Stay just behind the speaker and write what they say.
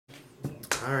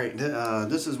Alright,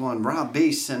 this is one Rob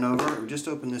B sent over. We just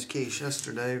opened this case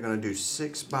yesterday. We're going to do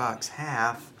 6-box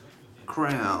half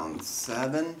crowns.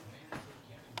 7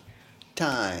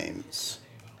 times.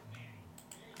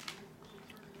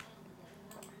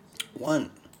 1,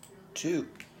 2,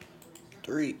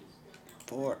 3,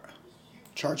 4.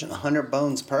 Charging 100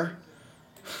 bones per.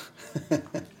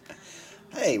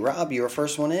 Hey, Rob, you were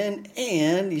first one in,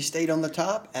 and you stayed on the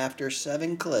top after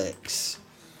 7 clicks.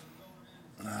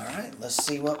 Alright, let's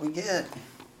see what we get.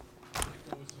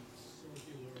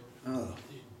 Oh.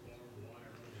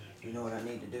 You know what I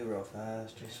need to do real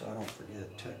fast, just so I don't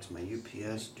forget. Text my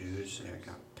UPS dude, say I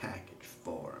got a package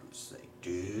for him. Say,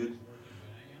 dude,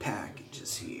 package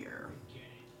is here.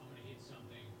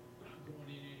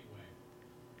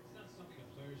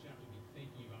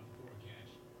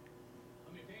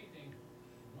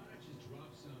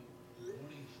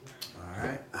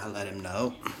 Alright, I let him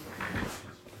know.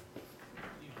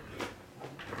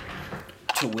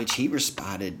 To which he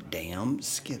responded, damn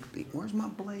Skippy, where's my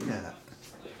blade at?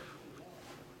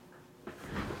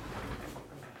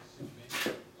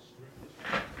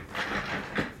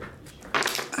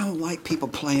 I don't like people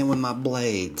playing with my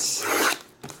blades.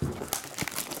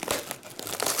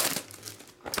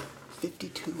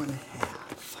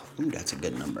 52.5. Ooh, that's a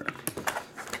good number.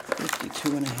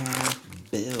 52.5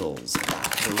 bills.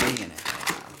 About 3.5.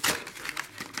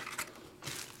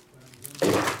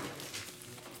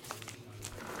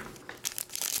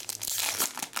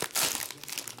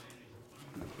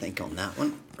 Think on that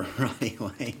one. Right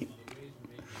away.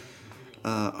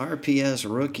 RPS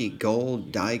Rookie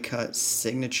Gold Die Cut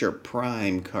Signature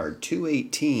Prime card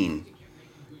 218.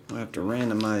 I'll have to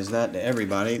randomize that to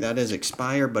everybody. That is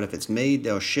expired, but if it's made,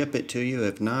 they'll ship it to you.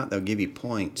 If not, they'll give you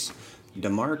points.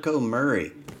 DeMarco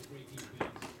Murray.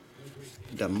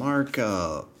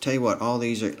 DeMarco. Tell you what, all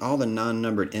these are all the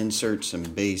non-numbered inserts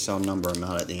and base. I'll number them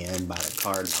out at the end by the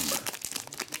card number.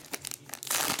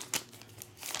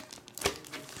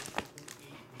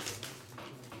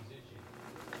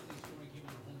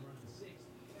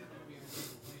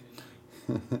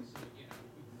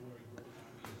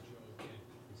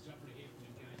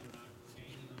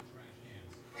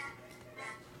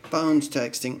 Phones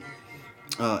texting.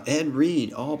 Ed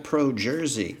Reed, All-Pro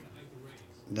Jersey.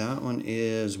 That one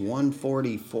is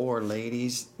 144,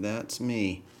 ladies. That's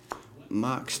me.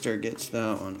 Mockster gets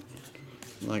that one.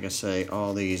 Like I say,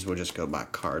 all these will just go by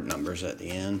card numbers at the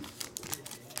end.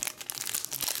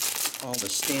 All the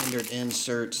standard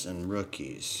inserts and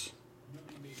rookies.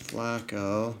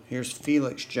 Flacco. Here's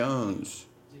Felix Jones.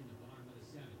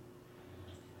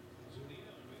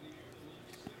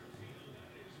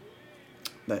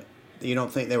 But you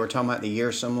don't think they were talking about the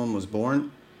year someone was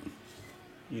born?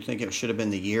 You think it should have been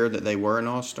the year that they were an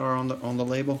all-star on the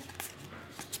label?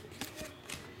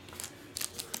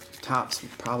 Topps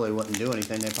probably wouldn't do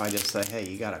anything. They'd probably just say, hey,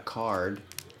 you got a card.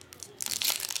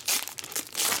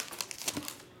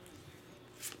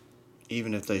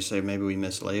 Even if they say maybe we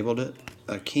mislabeled it.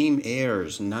 Akeem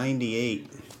Ayers, 98.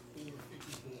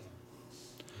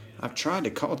 I've tried to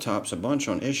call Topps a bunch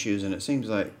on issues, and it seems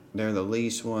like they're the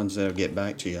least ones that'll get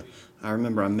back to you. I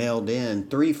remember I mailed in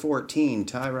 314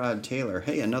 Tyrod Taylor.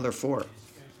 Hey, another 4.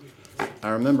 I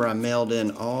remember I mailed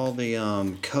in all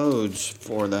the codes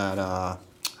for that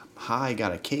High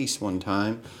got a case one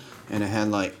time, and it had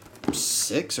like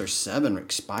 6 or 7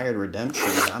 expired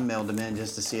redemptions. I mailed them in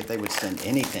just to see if they would send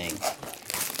anything.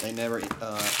 They never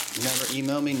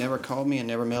emailed me, never called me, and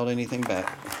never mailed anything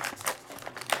back.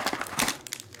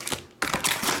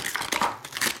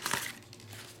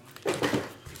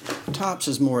 Topps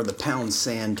is more of the pound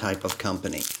sand type of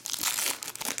company.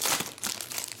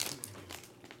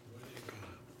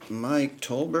 Mike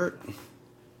Tolbert,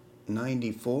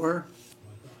 94.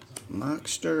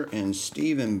 Mockster and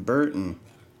Steven Burton,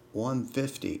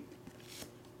 150.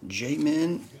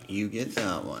 J-Min, you get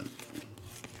that one.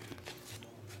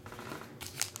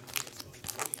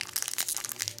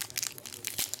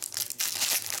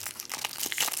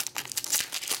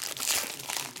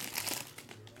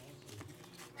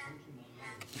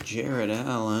 Jared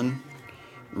Allen,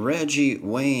 Reggie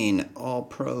Wayne,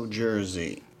 All-Pro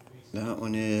Jersey. That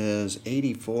one is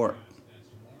 84.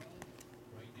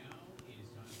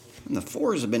 And the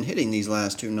 4s have been hitting these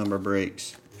last 2 number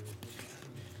breaks.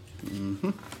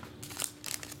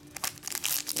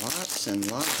 Lots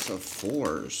and lots of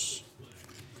 4s.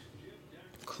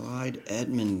 Clyde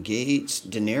Edmund Gates,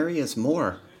 Denarius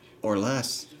Moore, or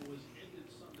less.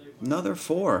 Another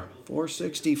 4,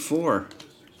 464.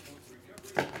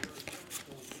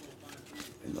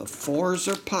 The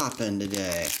 4s are popping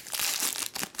today.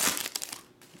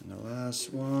 And the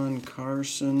last one,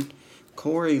 Carson,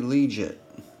 Corey Leggett.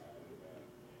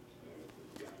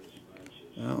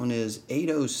 That one is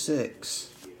 806.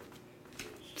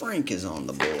 Frank is on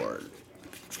the board.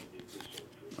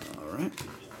 All right.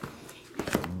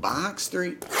 Box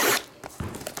 3.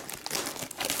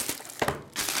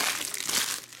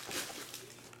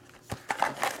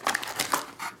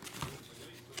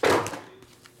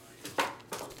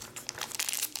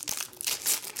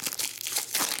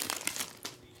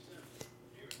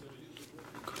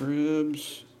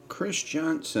 Cribs, Chris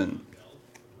Johnson.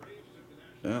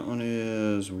 That one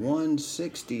is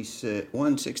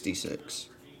 166.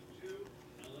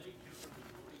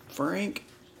 Frank,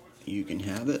 you can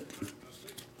have it.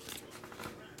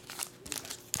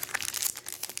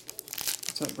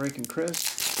 What's up, Breaking Chris?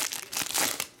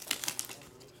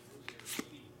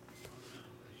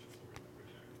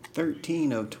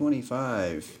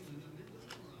 $13/25.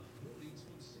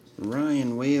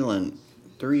 Ryan Whalen,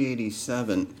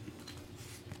 387.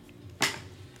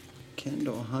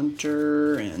 Kendall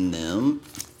Hunter and them.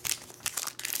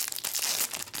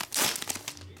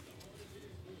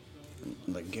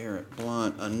 LeGarrette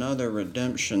Blount, another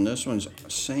redemption. This one's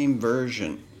same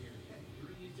version.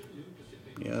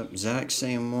 Yep, exact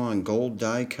same one. Gold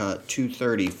die cut,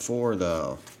 234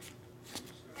 though.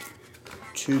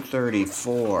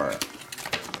 234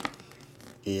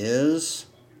 is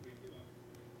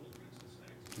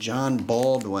John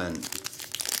Baldwin.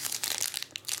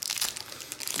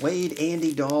 Wade,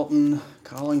 Andy Dalton,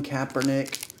 Colin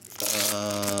Kaepernick,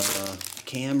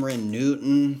 Cameron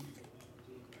Newton.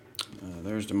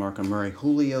 There's DeMarco Murray.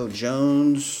 Julio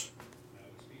Jones.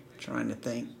 Trying to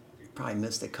think. Probably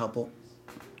missed a couple.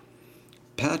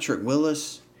 Patrick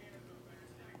Willis.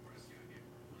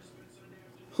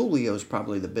 Julio's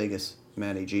probably the biggest,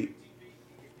 Matty G.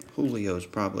 Julio's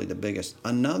probably the biggest.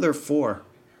 Another 4.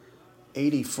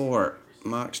 84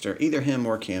 Mockster. Either him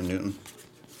or Cam Newton.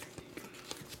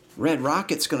 Red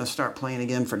Rocket's going to start playing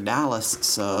again for Dallas,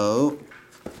 so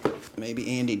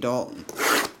maybe Andy Dalton.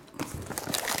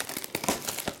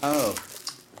 Oh,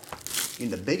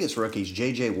 the biggest rookie's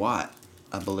J.J. Watt,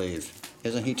 I believe.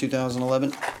 Isn't he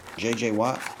 2011? J.J.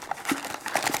 Watt.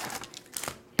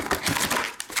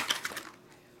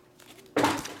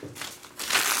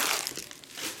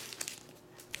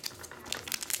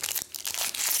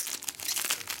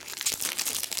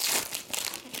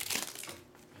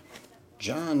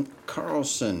 John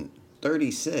Carlson,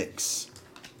 36.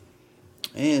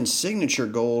 And signature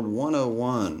gold,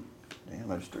 101.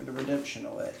 Damn, I just threw the redemption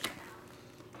away.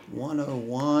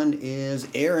 101 is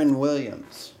Aaron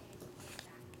Williams.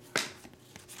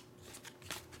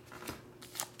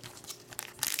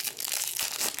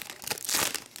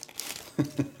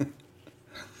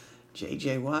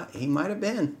 J.J. Watt, he might have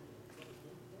been.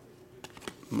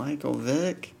 Michael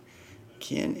Vick,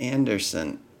 Ken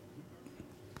Anderson.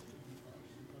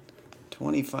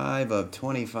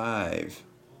 25/25.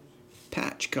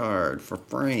 Patch card for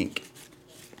Frank.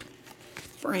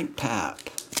 Frank Papp.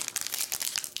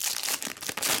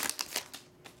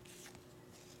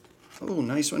 Oh,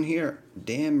 nice one here.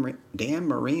 Dan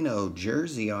Marino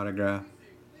jersey autograph.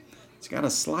 It's got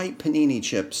a slight Panini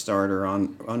chip starter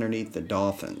on underneath the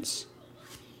Dolphins.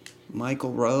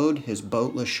 Michael Rode, his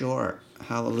boatless short.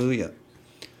 Hallelujah.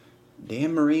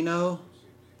 Dan Marino.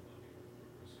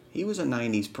 He was a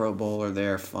 90s Pro Bowler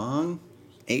there, Fung.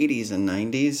 80s and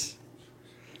 90s.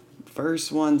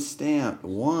 First one stamped,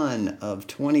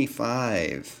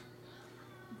 1/25.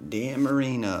 Dan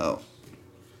Marino.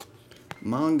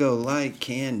 Mongo Light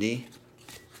Candy.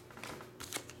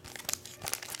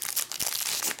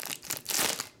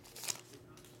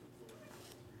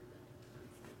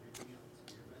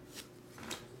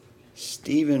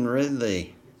 Stephen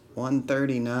Ridley,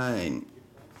 139.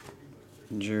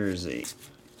 Jersey.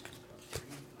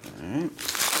 Alright.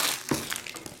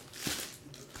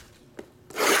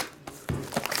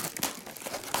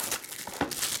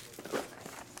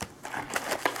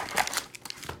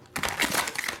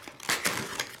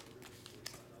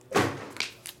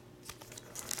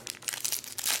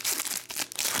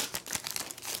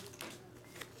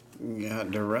 We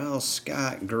got Darrell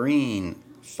Scott Green,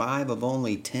 5 of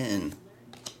only 10.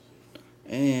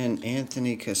 And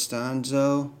Anthony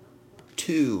Costanzo,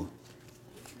 2.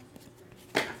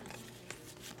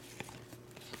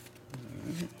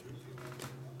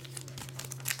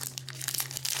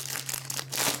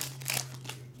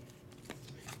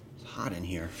 Hot in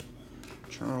here.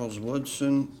 Charles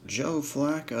Woodson, Joe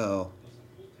Flacco.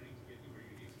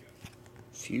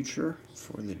 Future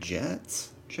for the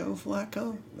Jets, Joe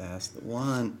Flacco. That's the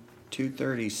one.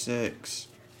 236.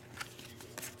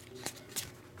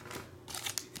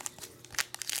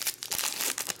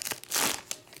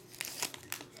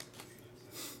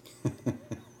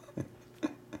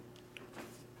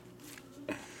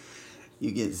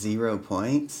 You get 0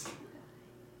 points.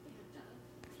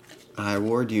 I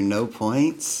award you no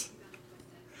points.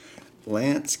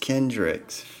 Lance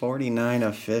Kendricks, 49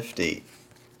 of 50.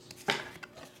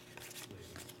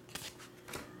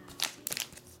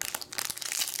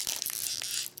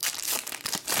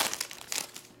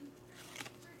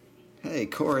 Hey,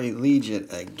 Corey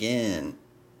Leggett again.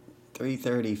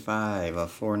 335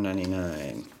 of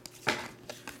 499.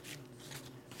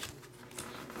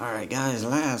 Alright guys,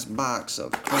 last box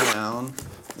of Crown.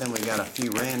 Then we got a few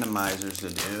randomizers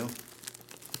to do.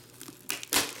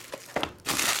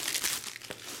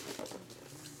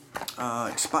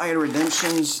 Expired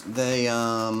redemptions, if they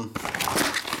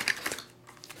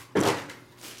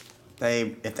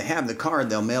have the card,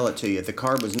 they'll mail it to you. If the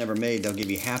card was never made, they'll give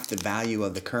you half the value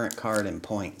of the current card in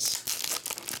points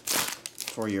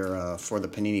for your for the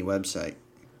Panini website.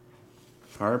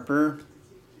 Harper,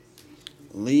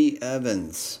 Lee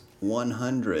Evans,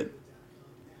 100,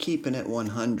 keeping it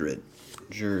 100,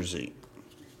 jersey.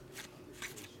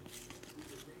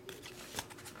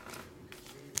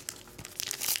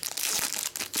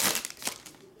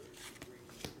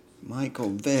 Michael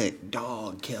Vick,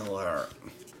 dog killer.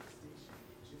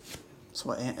 That's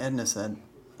what Aunt Edna said.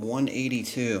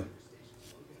 182.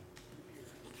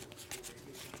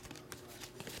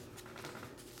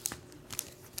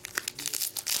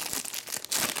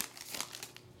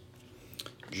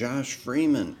 Josh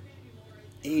Freeman,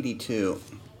 82.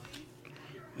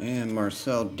 And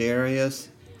Marcel Darius,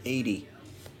 80.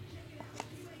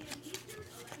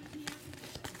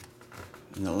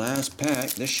 And the last pack,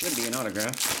 this should be an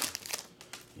autograph.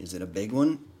 Is it a big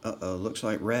one? Uh-oh, looks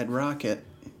like Red Rocket.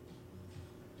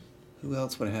 Who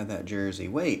else would have that jersey?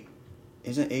 Wait,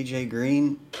 isn't AJ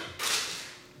Green?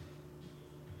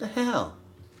 The hell?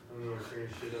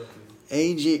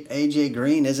 AJ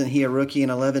Green, isn't he a rookie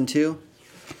in 11 too?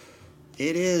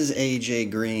 It is AJ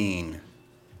Green.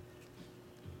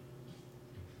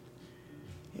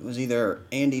 It was either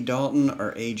Andy Dalton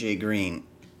or AJ Green,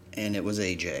 and it was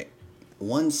AJ.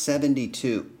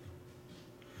 172.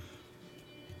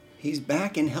 He's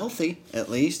back and healthy, at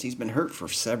least. He's been hurt for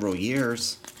several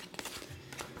years.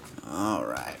 All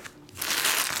right.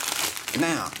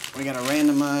 Now, we got to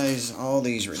randomize all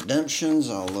these redemptions.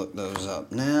 I'll look those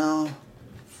up now.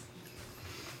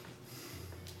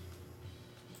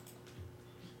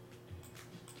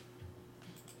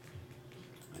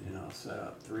 And then I'll set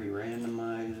up 3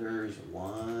 randomizers.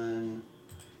 1,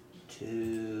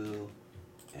 2,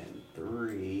 and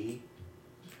 3.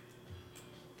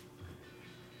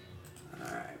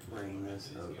 All right, bring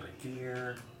this over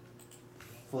here.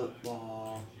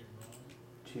 Football,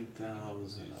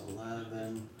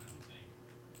 2011,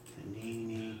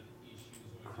 Panini,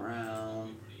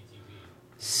 Crown,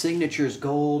 Signatures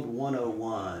Gold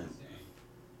 101.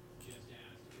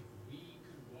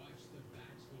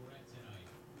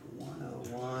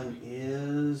 101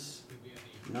 is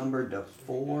numbered to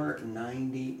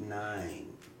 499.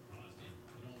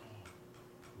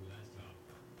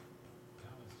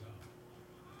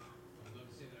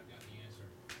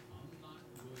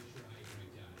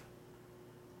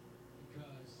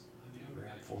 We're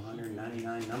at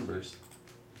 499 numbers.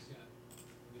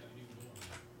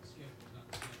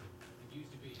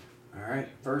 Alright,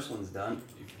 first one's done.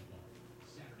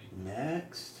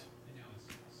 Next,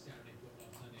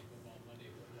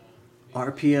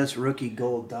 RPS Rookie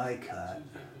Gold Die Cut.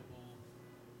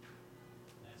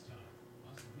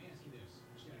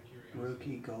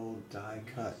 Rookie Gold Die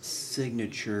Cut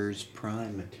Signatures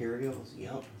Prime Materials.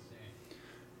 Yep.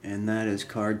 And that is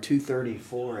card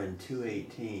 234 and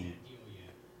 218.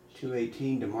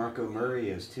 218 DeMarco Murray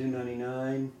is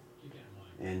 $2.99.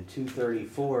 And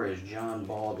 234 is John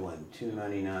Baldwin,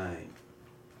 $2.99.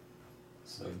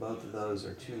 So both of those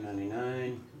are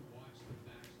 $2.99.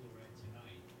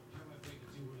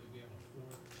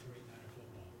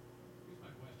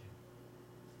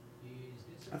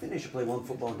 I think they should play one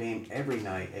football game every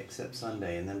night except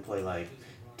Sunday, and then play like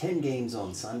 10 games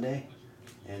on Sunday,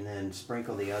 and then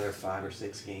sprinkle the other 5 or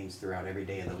 6 games throughout every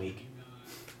day of the week.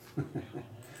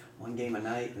 1 game a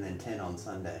night and then 10 on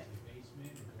Sunday.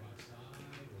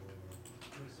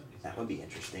 That would be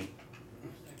interesting.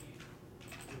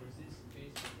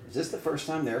 Is this the first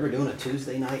time they're ever doing a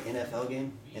Tuesday night NFL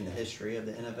game in the history of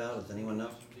the NFL? Does anyone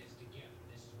know?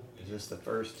 Is this the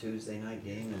first Tuesday night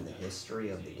game in the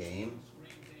history of the game?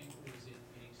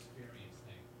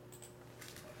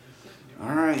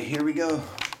 Alright, here we go.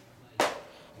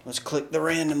 Let's click the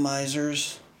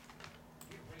randomizers.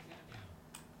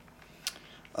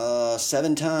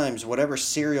 7 times. Whatever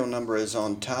serial number is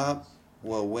on top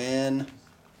will win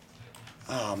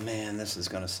Oh man, this is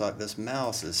gonna suck. This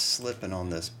mouse is slipping on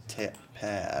this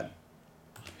pad.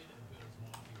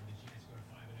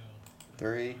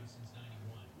 3.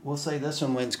 We'll say this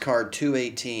one wins card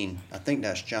 218. I think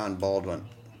that's John Baldwin.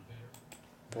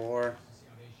 4.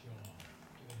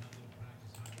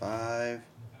 5.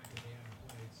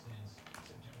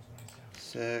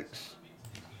 6.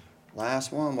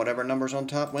 Last one, whatever number's on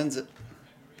top wins it.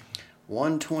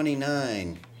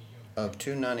 129 of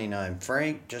 299.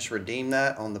 Frank, just redeem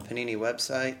that on the Panini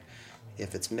website.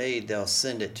 If it's made, they'll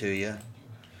send it to you.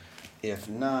 If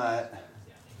not,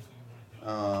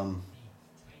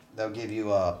 they'll give you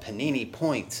Panini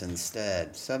points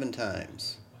instead, 7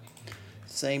 times.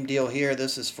 Same deal here.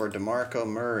 This is for DeMarco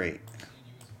Murray.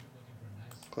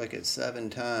 Click it 7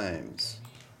 times.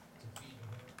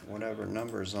 Whatever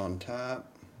number's on top.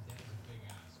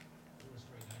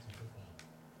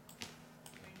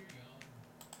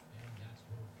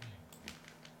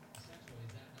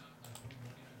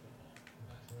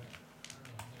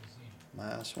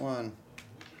 Last one.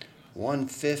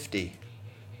 150.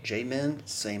 J-Men,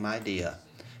 same idea.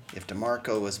 If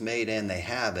DeMarco was made and they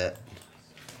have it,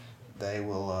 they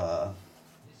will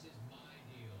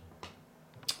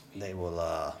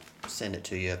send it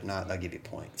to you. If not, they'll give you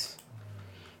points.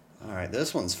 All right,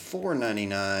 this one's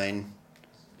 $4.99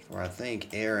 for, I think,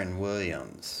 Aaron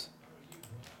Williams.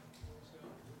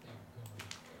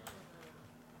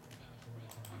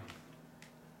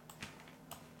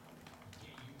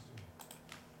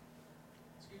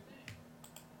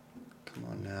 Come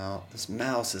on now. This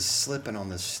mouse is slipping on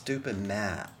this stupid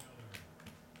mat.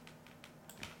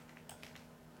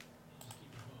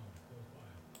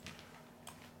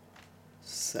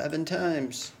 Seven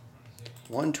times.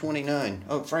 129.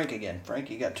 Oh, Frank again. Frank,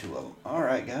 you got 2 of them. All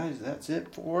right, guys. That's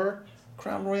it for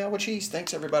Crown Royale with Cheese.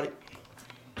 Thanks, everybody.